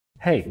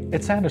Hey,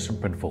 it's Anders from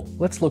Printful.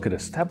 Let's look at a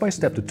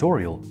step-by-step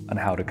tutorial on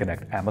how to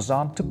connect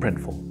Amazon to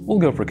Printful. We'll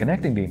go for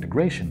connecting the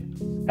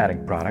integration,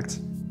 adding products,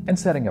 and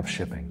setting up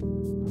shipping.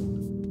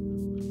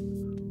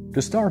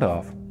 To start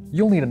off,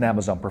 you'll need an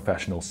Amazon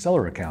Professional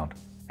Seller account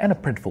and a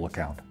Printful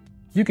account.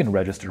 You can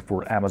register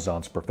for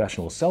Amazon's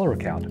Professional Seller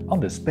account on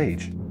this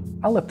page.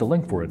 I'll leave the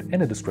link for it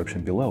in the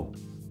description below.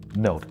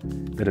 Note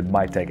that it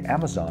might take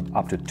Amazon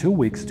up to 2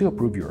 weeks to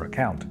approve your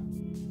account.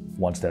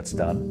 Once that's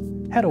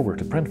done, head over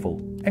to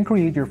Printful and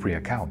create your free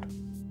account.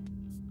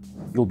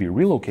 You'll be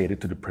relocated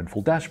to the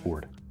Printful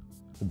dashboard.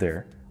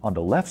 There, on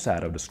the left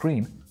side of the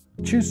screen,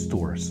 choose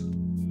Stores.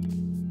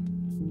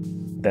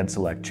 Then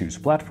select Choose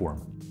Platform.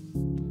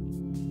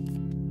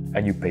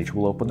 A new page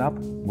will open up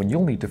when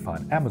you'll need to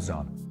find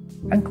Amazon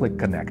and click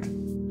Connect.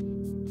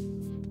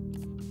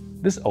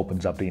 This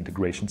opens up the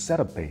integration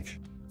setup page.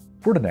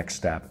 For the next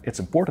step, it's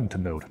important to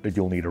note that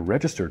you'll need a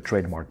registered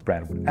trademark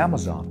brand with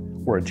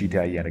Amazon or a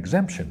GTIN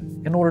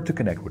exemption in order to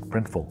connect with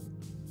Printful.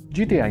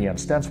 GTIN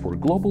stands for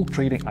Global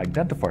Trading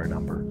Identifier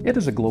Number. It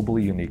is a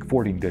globally unique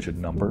 14-digit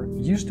number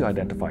used to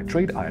identify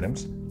trade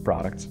items,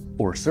 products,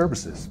 or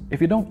services.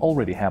 If you don't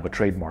already have a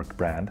trademarked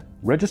brand,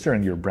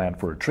 registering your brand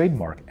for a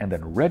trademark and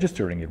then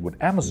registering it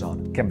with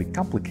Amazon can be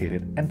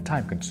complicated and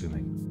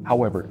time-consuming.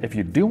 However, if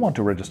you do want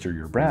to register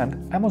your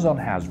brand, Amazon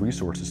has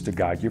resources to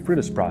guide you through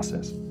this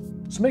process,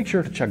 so make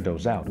sure to check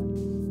those out.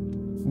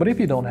 But if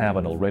you don't have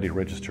an already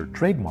registered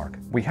trademark,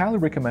 we highly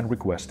recommend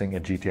requesting a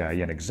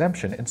GTIN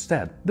exemption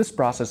instead. This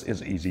process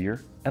is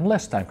easier and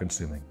less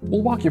time-consuming.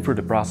 We'll walk you through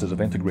the process of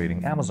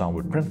integrating Amazon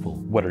with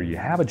Printful, whether you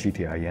have a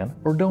GTIN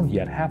or don't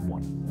yet have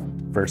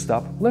one. First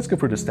up, let's go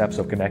through the steps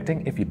of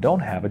connecting if you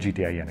don't have a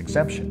GTIN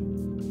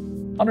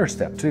exemption. Under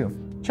Step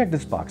 2, check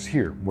this box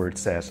here where it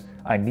says,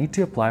 I need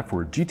to apply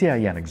for a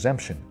GTIN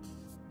exemption.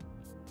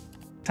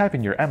 Type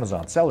in your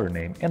Amazon seller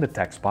name in the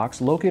text box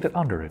located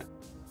under it.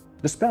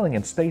 The spelling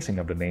and spacing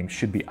of the name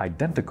should be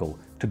identical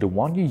to the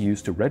one you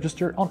used to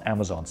register on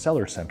Amazon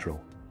Seller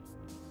Central.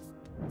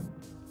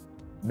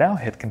 Now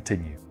hit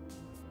Continue.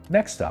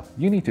 Next up,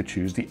 you need to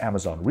choose the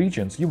Amazon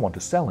regions you want to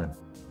sell in.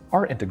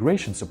 Our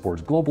integration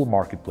supports global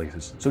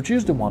marketplaces, so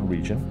choose the one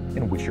region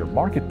in which your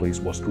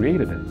marketplace was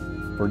created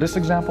in. For this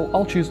example,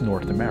 I'll choose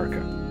North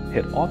America.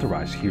 Hit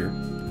Authorize here,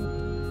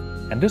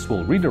 and this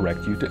will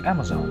redirect you to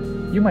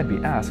Amazon. You might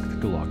be asked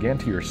to log in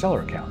to your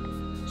seller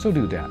account, so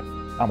do that.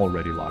 I'm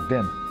already logged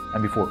in.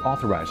 And before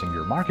authorizing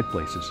your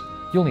marketplaces,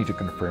 you'll need to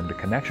confirm the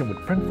connection with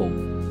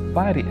Printful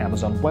via the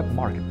Amazon Web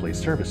Marketplace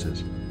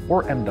Services,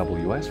 or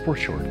MWS for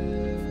short.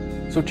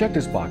 So check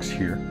this box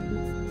here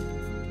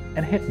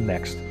and hit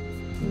Next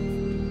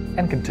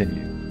and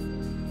Continue.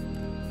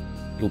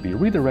 You'll be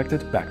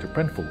redirected back to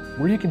Printful,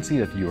 where you can see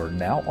that you are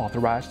now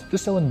authorized to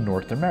sell in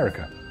North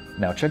America.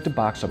 Now check the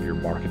box of your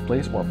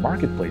marketplace or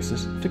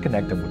marketplaces to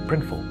connect them with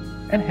Printful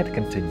and hit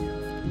Continue.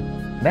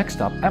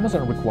 Next up,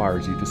 Amazon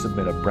requires you to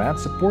submit a brand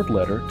support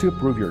letter to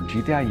approve your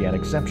GTIN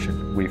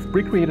exemption. We've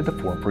pre-created a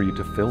form for you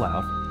to fill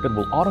out that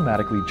will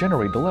automatically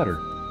generate the letter.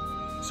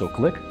 So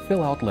click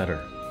Fill Out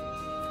Letter.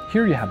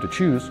 Here you have to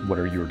choose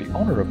whether you're the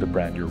owner of the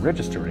brand you're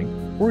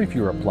registering or if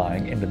you're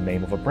applying in the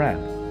name of a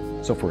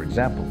brand. So for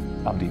example,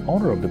 I'm the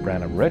owner of the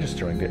brand I'm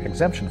registering the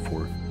exemption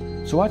for,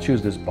 so I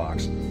choose this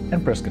box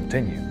and press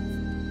Continue.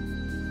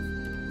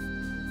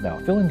 Now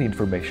fill in the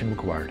information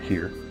required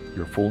here,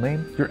 your full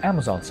name, your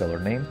Amazon seller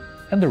name,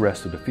 and the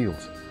rest of the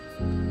fields.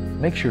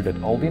 Make sure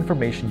that all the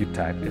information you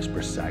type is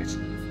precise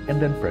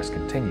and then press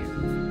Continue.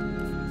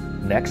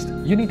 Next,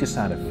 you need to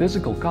sign a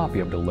physical copy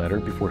of the letter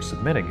before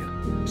submitting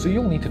it, so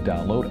you'll need to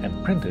download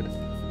and print it,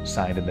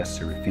 sign the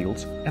necessary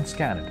fields, and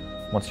scan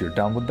it. Once you're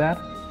done with that,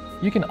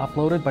 you can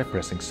upload it by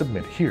pressing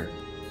Submit here.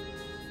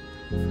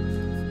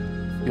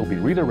 You'll be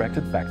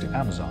redirected back to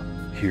Amazon.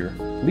 Here,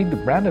 leave the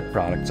branded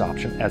products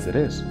option as it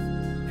is.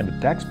 In the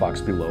text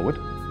box below it,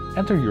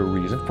 enter your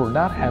reason for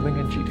not having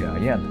a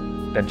GTIN.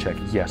 Then check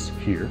Yes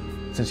here,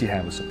 since you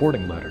have a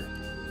supporting letter.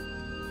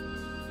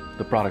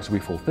 The products we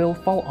fulfill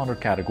fall under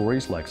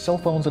categories like cell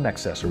phones and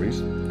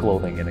accessories,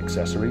 clothing and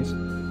accessories,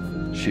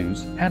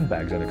 shoes,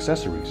 handbags and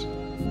accessories,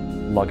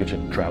 luggage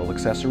and travel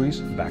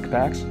accessories,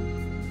 backpacks,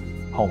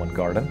 home and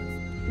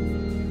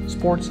garden,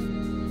 sports,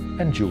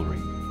 and jewelry.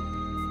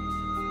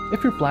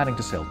 If you're planning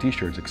to sell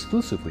t-shirts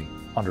exclusively,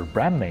 under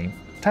brand name,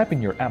 type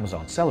in your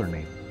Amazon seller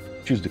name,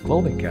 choose the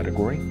clothing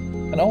category,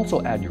 and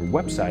also add your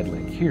website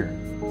link here.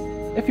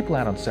 If you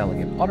plan on selling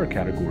in other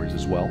categories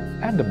as well,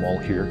 add them all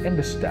here in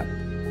this step.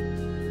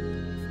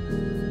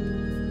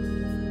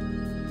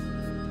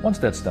 Once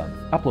that's done,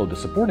 upload the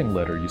supporting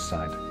letter you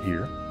signed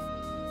here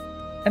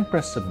and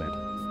press Submit.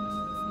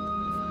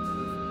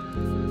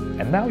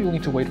 And now you'll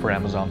need to wait for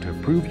Amazon to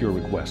approve your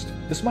request.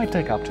 This might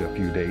take up to a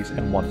few days,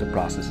 and once the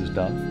process is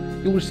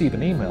done, you'll receive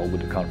an email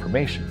with the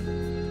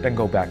confirmation. Then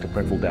go back to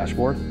Printful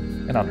dashboard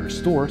and under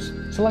Stores,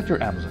 select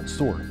your Amazon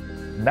store.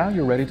 Now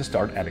you're ready to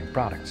start adding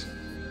products.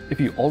 If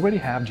you already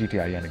have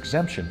GTIN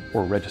exemption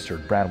or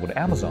registered brand with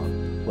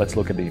Amazon, let's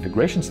look at the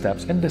integration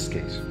steps in this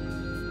case.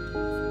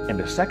 In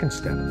the second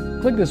step,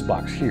 click this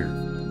box here.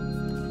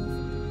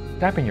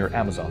 Type in your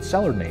Amazon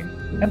seller name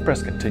and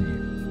press Continue.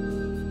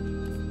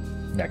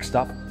 Next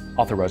up,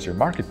 authorize your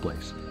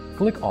marketplace.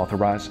 Click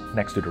Authorize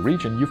next to the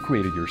region you've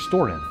created your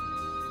store in.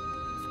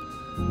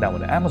 Now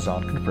in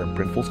Amazon, confirm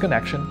Printful's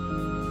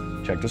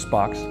connection, check this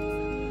box,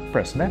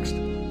 press Next,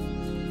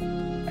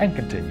 and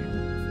Continue.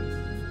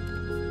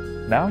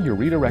 Now you're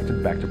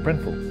redirected back to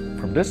Printful.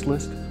 From this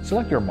list,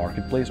 select your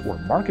marketplace or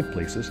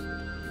marketplaces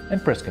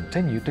and press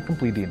Continue to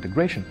complete the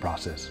integration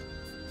process.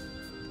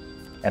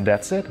 And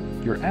that's it!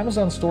 Your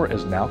Amazon store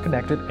is now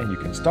connected and you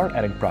can start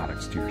adding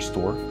products to your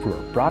store through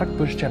our product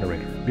push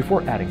generator.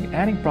 Before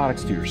adding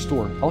products to your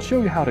store, I'll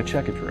show you how to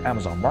check if your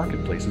Amazon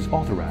marketplace is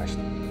authorized.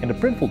 In the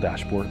Printful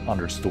dashboard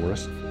under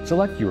Stores,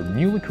 select your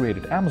newly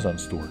created Amazon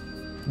store.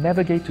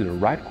 Navigate to the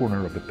right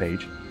corner of the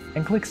page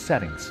and click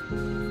Settings.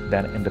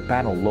 Then in the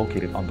panel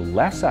located on the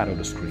left side of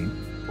the screen,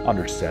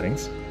 under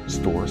Settings,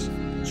 Stores,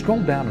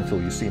 scroll down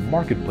until you see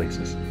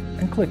Marketplaces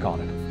and click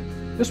on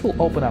it. This will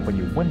open up a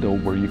new window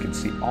where you can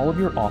see all of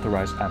your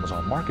authorized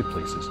Amazon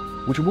marketplaces,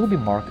 which will be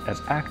marked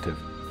as active,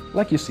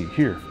 like you see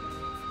here.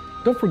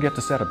 Don't forget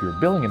to set up your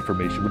billing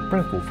information with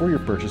Printful for your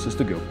purchases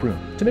to go through.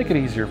 To make it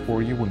easier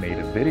for you, we made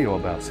a video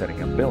about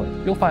setting up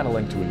billing. You'll find a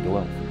link to it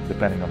below.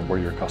 Depending on where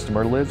your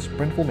customer lives,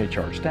 Printful may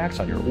charge tax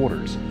on your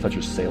orders, such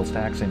as sales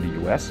tax in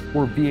the US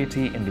or VAT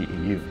in the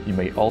EU. You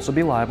may also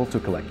be liable to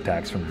collect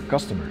tax from your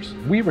customers.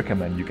 We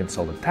recommend you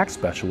consult a tax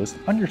specialist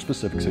on your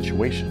specific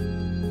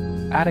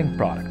situation. Adding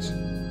products.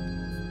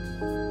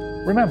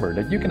 Remember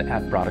that you can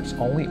add products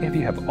only if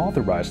you have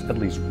authorized at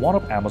least one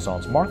of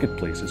Amazon's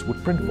marketplaces with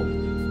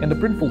Printful. In the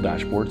Printful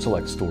dashboard,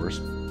 select Stores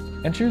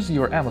and choose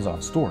your Amazon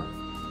store.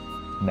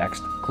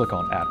 Next, click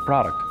on Add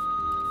Product.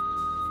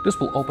 This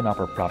will open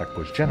up our product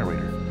push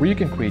generator, where you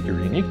can create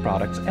your unique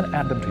products and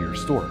add them to your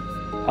store.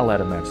 I'll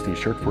add a man's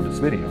t-shirt for this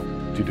video.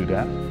 To do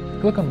that,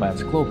 click on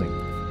Man's Clothing,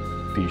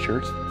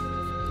 T-shirts,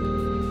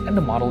 and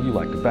the model you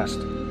like the best.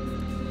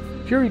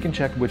 Here you can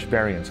check which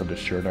variants of the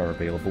shirt are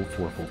available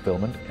for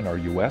fulfillment in our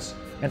US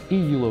and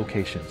EU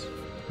locations.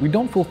 We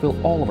don't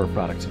fulfill all of our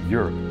products in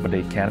Europe, but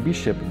they can be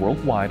shipped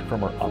worldwide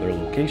from our other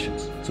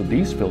locations, so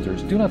these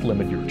filters do not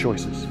limit your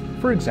choices.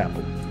 For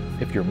example,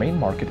 if your main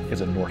market is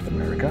in North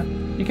America,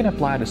 you can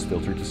apply this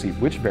filter to see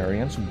which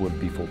variants would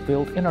be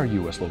fulfilled in our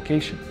US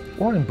location,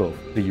 or in both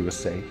the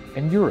USA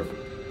and Europe.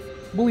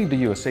 We'll leave the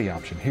USA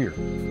option here.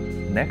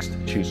 Next,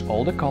 choose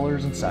all the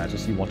colors and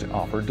sizes you want to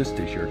offer this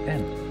t-shirt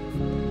in.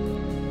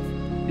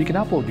 You can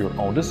upload your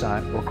own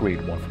design or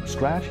create one from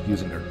scratch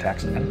using our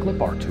text and clip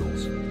art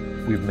tools.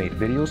 We've made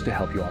videos to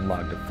help you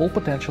unlock the full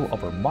potential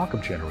of our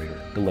mockup generator.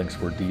 The links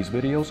for these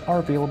videos are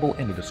available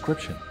in the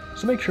description,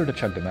 so make sure to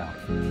check them out.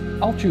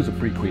 I'll choose a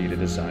pre-created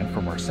design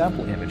from our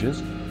sample images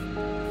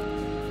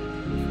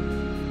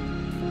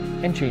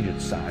and change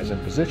its size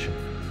and position.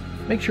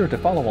 Make sure to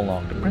follow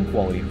along the print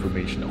quality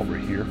information over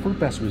here for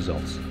best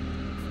results.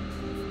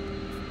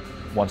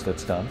 Once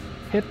that's done,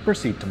 hit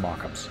Proceed to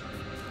Mockups.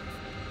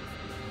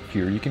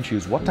 Here you can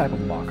choose what type of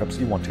mockups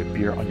you want to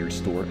appear on your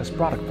store as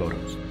product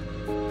photos.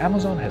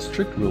 Amazon has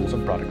strict rules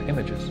on product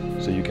images,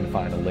 so you can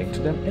find a link to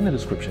them in the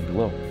description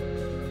below.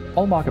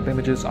 All mockup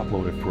images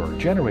uploaded through our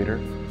generator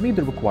meet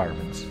the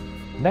requirements.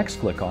 Next,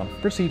 click on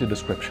Proceed to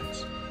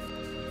Descriptions.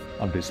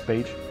 On this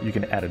page, you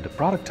can edit the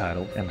product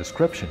title and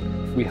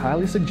description. We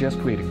highly suggest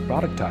creating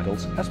product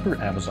titles as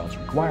per Amazon's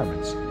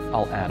requirements.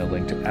 I'll add a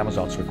link to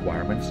Amazon's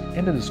requirements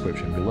in the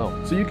description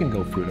below, so you can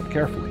go through them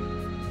carefully.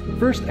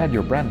 First, add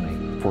your brand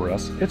name. For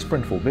us, it's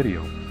Printful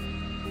Video.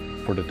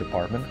 For the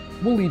department,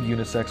 we'll leave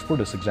unisex for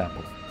this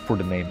example. For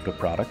the name of the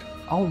product,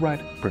 I'll write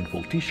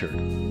Printful T-shirt.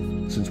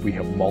 Since we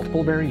have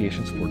multiple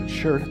variations for the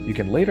shirt, you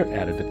can later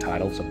edit the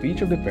titles of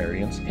each of the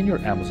variants in your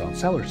Amazon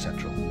Seller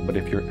Central. But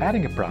if you're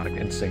adding a product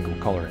in single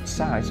color and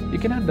size, you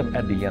can add them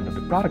at the end of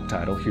the product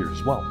title here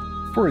as well.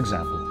 For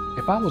example,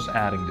 if I was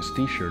adding this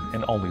t-shirt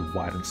in only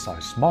white and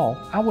size small,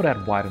 I would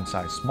add white and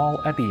size small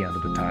at the end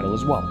of the title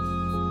as well.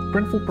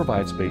 Printful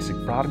provides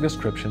basic product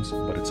descriptions,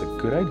 but it's a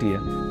good idea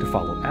to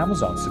follow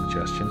Amazon's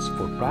suggestions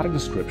for product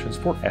descriptions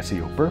for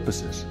SEO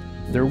purposes.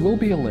 There will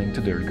be a link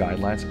to their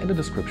guidelines in the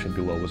description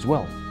below as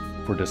well.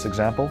 For this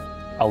example,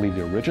 I'll leave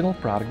the original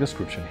product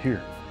description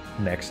here.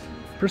 Next,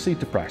 proceed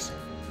to pricing.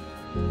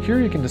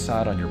 Here you can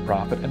decide on your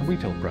profit and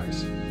retail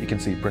price. You can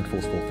see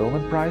Printful's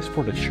fulfillment price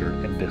for the shirt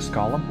in this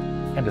column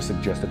and the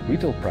suggested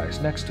retail price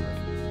next to it.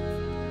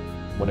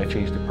 When I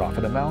change the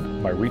profit amount,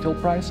 my retail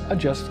price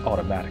adjusts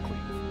automatically.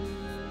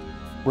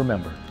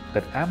 Remember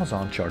that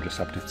Amazon charges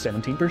up to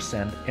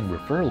 17% in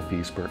referral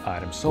fees per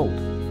item sold,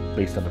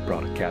 based on the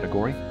product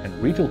category and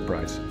retail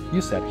price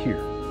you set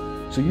here.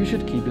 So you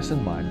should keep this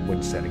in mind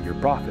when setting your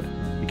profit.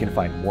 You can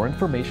find more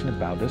information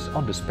about this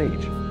on this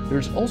page.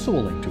 There's also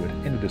a link to it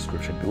in the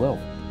description below.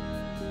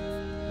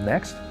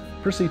 Next,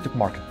 proceed to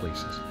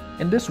Marketplaces.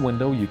 In this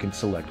window, you can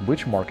select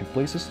which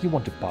marketplaces you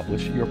want to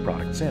publish your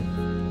products in.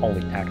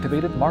 Only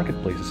activated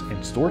marketplaces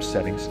in store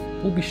settings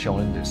will be shown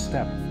in this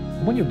step.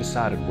 When you've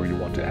decided where you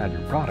want to add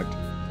your product,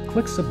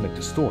 click Submit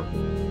to Store.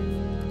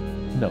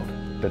 Note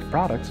that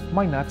products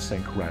might not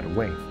sync right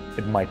away.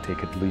 It might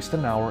take at least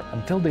an hour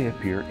until they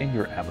appear in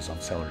your Amazon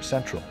Seller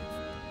Central.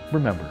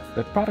 Remember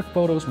that product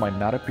photos might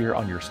not appear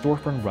on your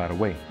storefront right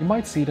away. You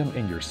might see them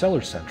in your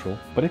Seller Central,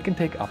 but it can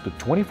take up to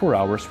 24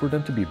 hours for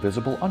them to be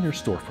visible on your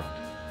storefront.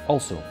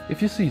 Also,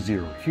 if you see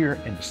 0 here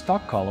in the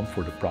stock column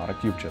for the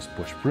product you've just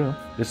pushed through,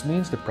 this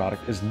means the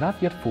product is not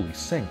yet fully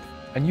synced,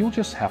 and you'll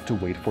just have to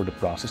wait for the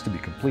process to be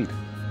complete.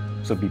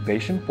 So be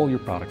patient while your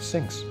product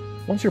syncs.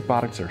 Once your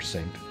products are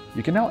synced,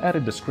 you can now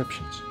edit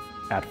descriptions,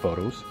 add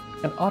photos,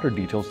 and other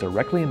details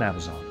directly in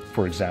Amazon.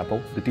 For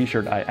example, the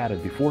t-shirt I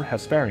added before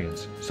has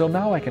variants, so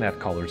now I can add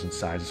colors and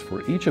sizes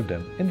for each of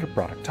them in the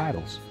product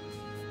titles.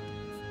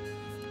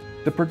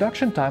 The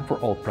production time for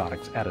all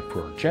products added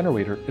for our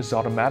generator is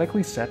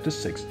automatically set to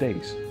 6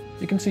 days.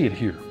 You can see it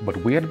here, but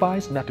we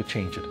advise not to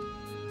change it.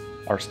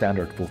 Our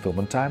standard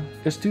fulfillment time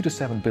is 2 to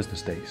 7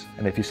 business days,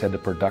 and if you set the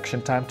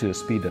production time to a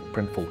speed that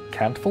Printful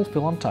can't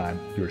fulfill on time,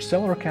 your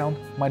seller account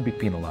might be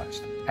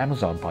penalized.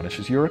 Amazon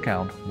punishes your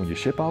account when you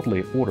ship out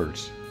late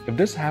orders. If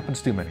this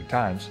happens too many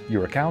times,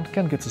 your account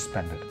can get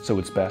suspended, so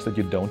it's best that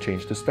you don't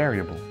change this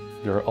variable.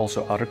 There are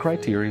also other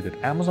criteria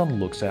that Amazon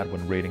looks at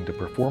when rating the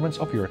performance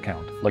of your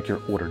account, like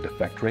your order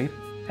defect rate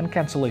and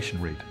cancellation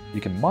rate.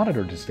 You can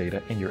monitor this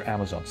data in your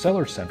Amazon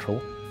Seller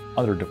Central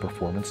under the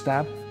Performance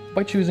tab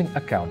by choosing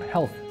Account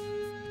Health.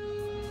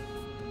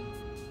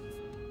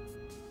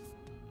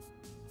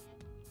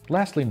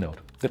 Lastly, note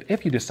that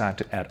if you decide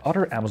to add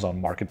other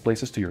Amazon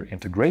marketplaces to your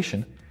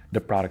integration, the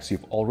products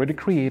you've already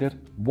created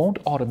won't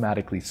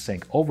automatically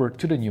sync over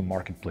to the new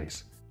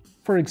marketplace.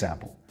 For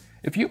example,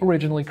 if you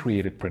originally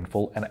created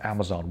Printful and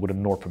Amazon with a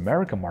North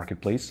America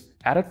marketplace,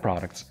 added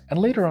products, and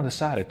later on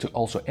decided to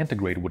also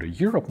integrate with a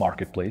Europe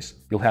marketplace,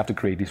 you'll have to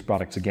create these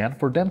products again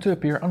for them to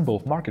appear on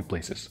both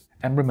marketplaces.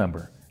 And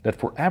remember that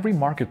for every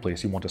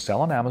marketplace you want to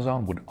sell on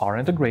Amazon with our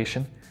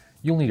integration,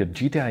 you'll need a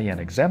GTIN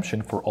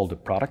exemption for all the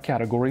product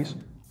categories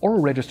or a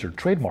registered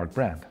trademark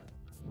brand.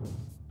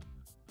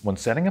 When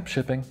setting up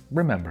shipping,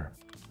 remember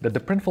that the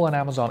Printful and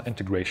Amazon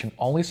integration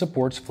only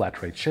supports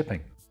flat rate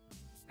shipping.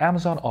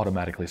 Amazon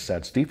automatically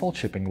sets default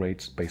shipping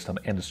rates based on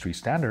industry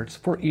standards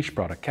for each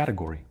product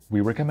category.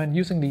 We recommend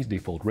using these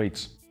default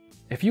rates.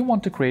 If you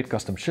want to create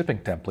custom shipping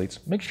templates,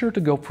 make sure to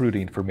go through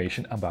the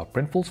information about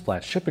Printful's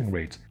flat shipping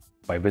rates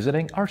by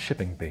visiting our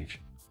shipping page.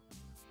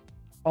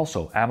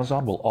 Also,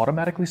 Amazon will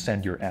automatically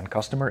send your end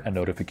customer a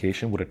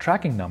notification with a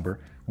tracking number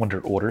when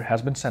their order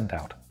has been sent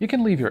out. You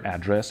can leave your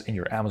address in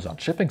your Amazon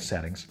shipping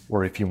settings,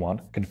 or if you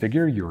want,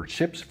 configure your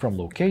ships from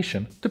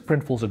location to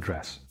Printful's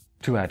address.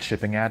 To add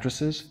shipping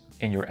addresses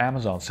in your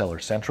Amazon Seller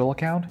Central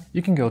account,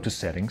 you can go to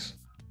Settings,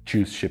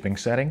 choose Shipping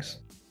Settings.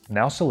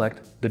 Now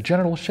select the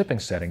General Shipping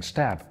Settings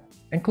tab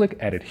and click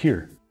Edit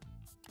here.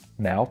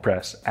 Now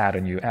press Add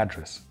a new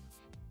address.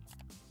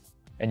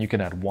 And you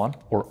can add one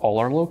or all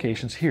our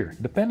locations here,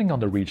 depending on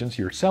the regions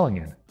you're selling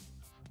in.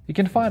 You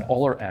can find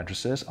all our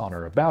addresses on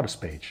our About Us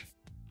page.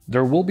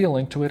 There will be a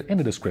link to it in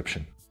the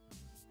description.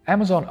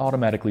 Amazon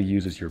automatically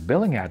uses your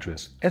billing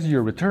address as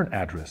your return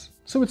address,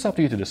 so it's up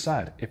to you to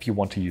decide if you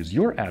want to use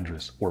your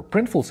address or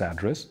Printful's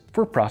address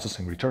for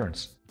processing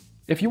returns.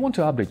 If you want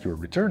to update your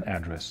return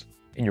address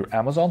in your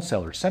Amazon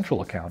Seller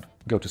Central account,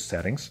 go to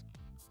Settings,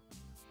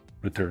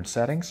 Return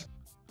Settings,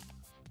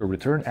 or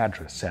Return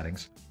Address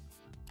Settings,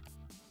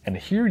 and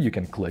here you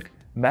can click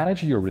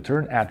Manage your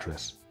return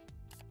address.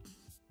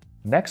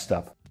 Next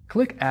up,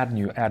 click Add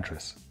new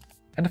address,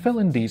 and fill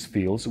in these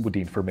fields with the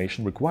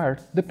information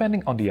required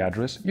depending on the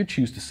address you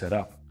choose to set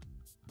up.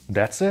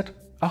 That's it!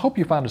 I hope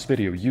you found this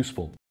video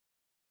useful.